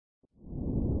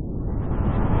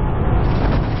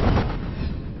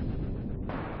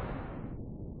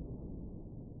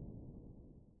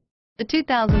The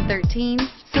 2013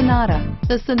 Sonata.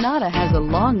 The Sonata has a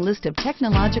long list of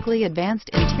technologically advanced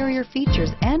interior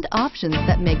features and options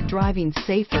that make driving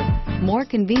safer, more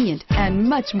convenient, and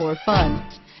much more fun.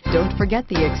 Don't forget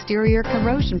the exterior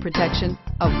corrosion protection,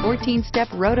 a 14-step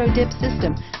roto-dip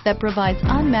system that provides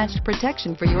unmatched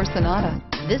protection for your Sonata.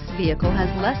 This vehicle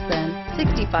has less than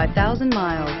 65,000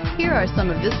 miles. Here are some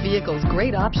of this vehicle's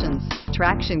great options: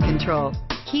 traction control,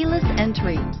 keyless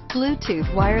entry, Bluetooth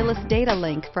wireless data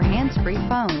link for hands-free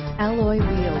phone, alloy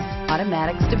wheels,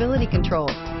 automatic stability control,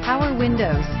 power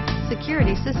windows,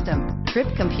 security system, trip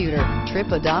computer,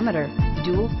 trip odometer,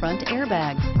 dual front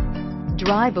airbags.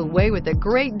 Drive away with a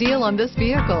great deal on this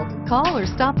vehicle. Call or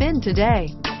stop in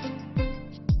today.